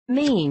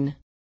Mean.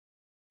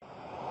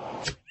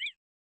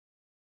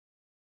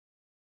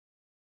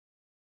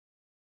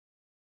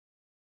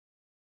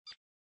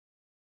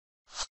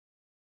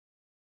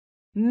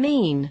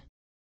 Mean.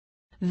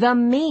 The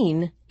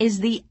mean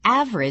is the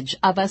average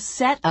of a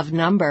set of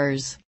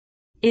numbers.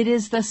 It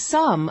is the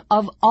sum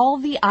of all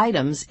the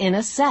items in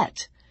a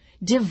set,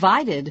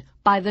 divided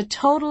by the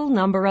total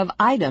number of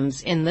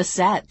items in the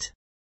set.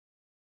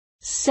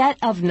 Set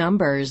of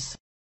numbers.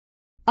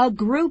 A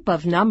group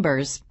of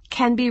numbers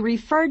can be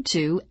referred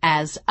to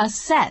as a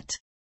set.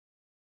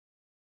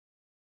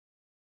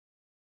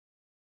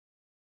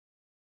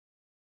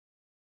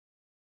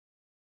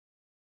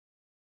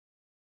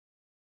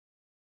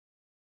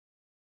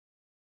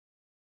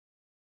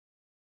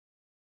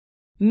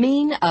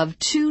 Mean of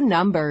two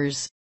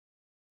numbers.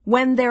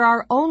 When there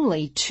are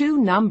only two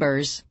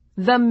numbers,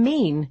 the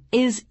mean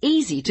is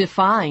easy to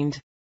find.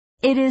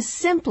 It is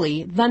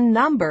simply the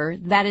number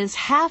that is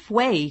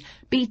halfway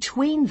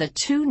between the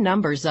two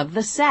numbers of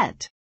the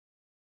set.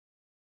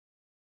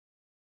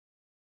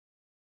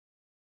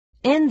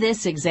 In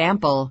this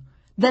example,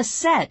 the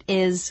set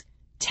is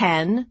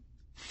 10,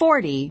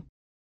 40.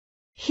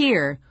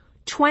 Here,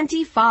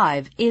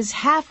 25 is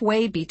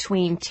halfway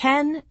between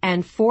 10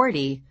 and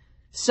 40,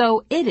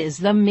 so it is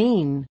the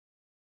mean.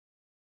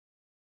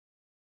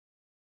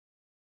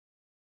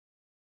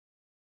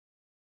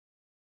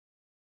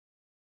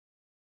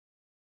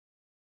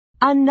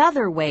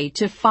 Another way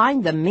to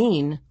find the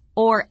mean,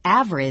 or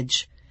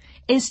average,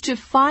 is to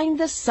find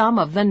the sum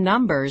of the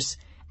numbers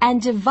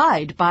and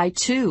divide by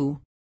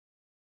 2.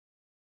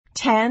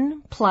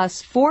 10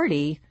 plus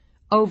 40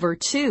 over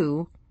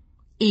 2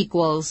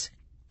 equals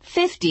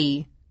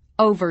 50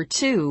 over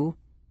 2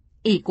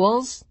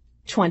 equals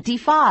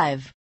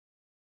 25.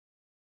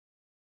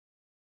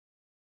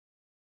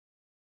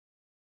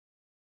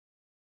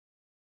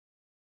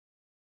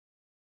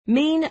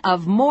 Mean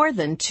of more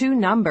than two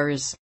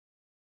numbers.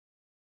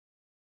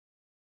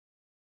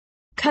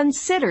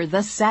 Consider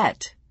the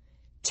set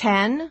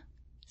 10,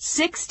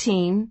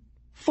 16,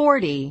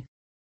 40.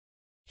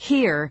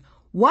 Here,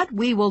 what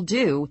we will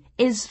do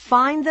is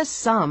find the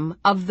sum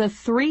of the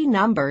three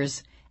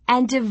numbers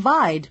and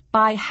divide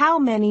by how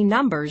many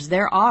numbers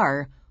there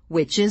are,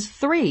 which is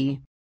 3.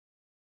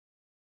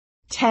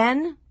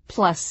 10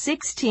 plus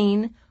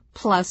 16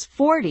 plus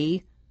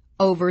 40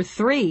 over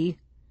 3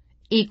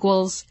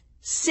 equals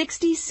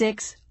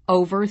 66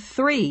 over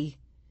 3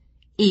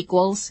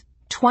 equals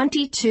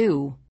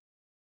 22.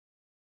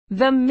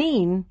 The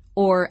mean,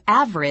 or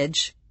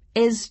average,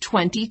 is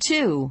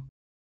 22.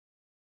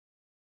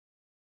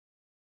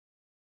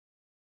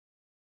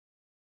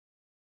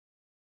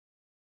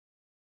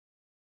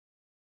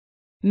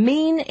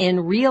 Mean in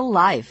real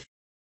life.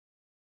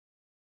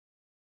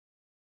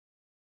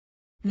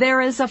 There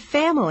is a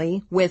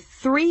family with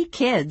 3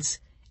 kids,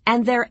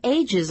 and their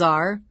ages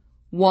are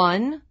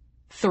 1,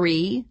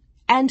 3,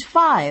 and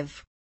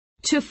 5.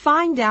 To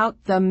find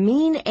out the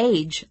mean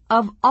age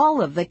of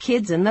all of the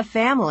kids in the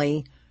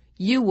family,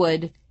 you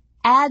would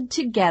add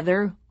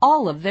together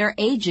all of their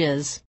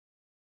ages.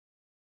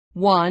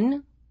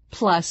 1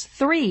 plus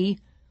 3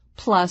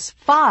 plus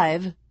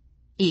 5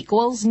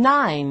 equals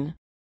 9.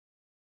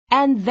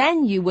 And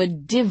then you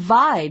would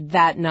divide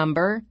that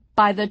number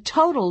by the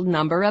total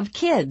number of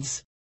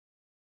kids.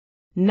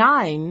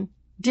 9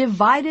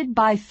 divided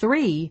by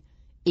 3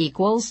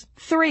 equals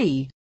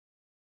 3.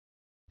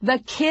 The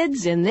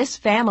kids in this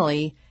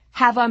family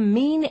have a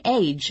mean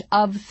age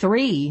of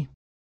 3.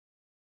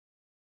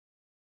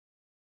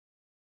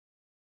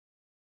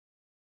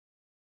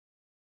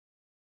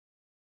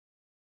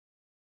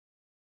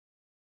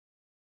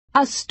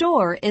 A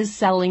store is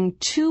selling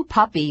 2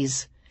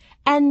 puppies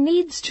and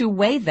needs to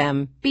weigh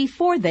them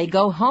before they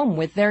go home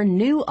with their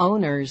new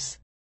owners.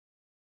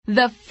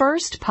 The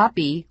first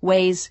puppy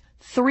weighs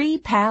 3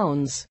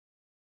 pounds.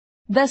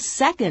 The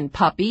second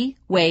puppy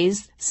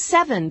weighs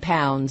 7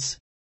 pounds.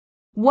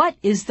 What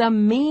is the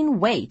mean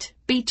weight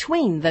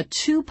between the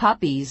 2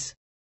 puppies?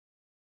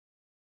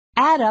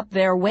 Add up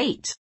their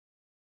weight.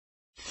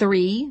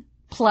 3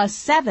 plus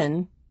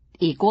 7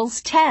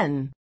 equals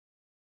 10.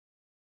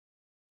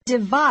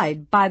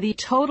 Divide by the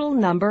total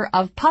number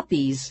of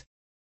puppies.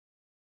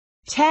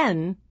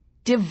 10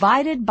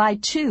 divided by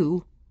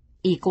 2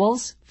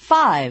 equals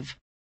 5.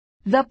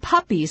 The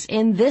puppies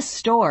in this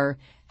store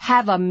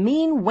have a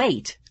mean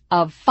weight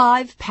of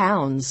 5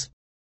 pounds.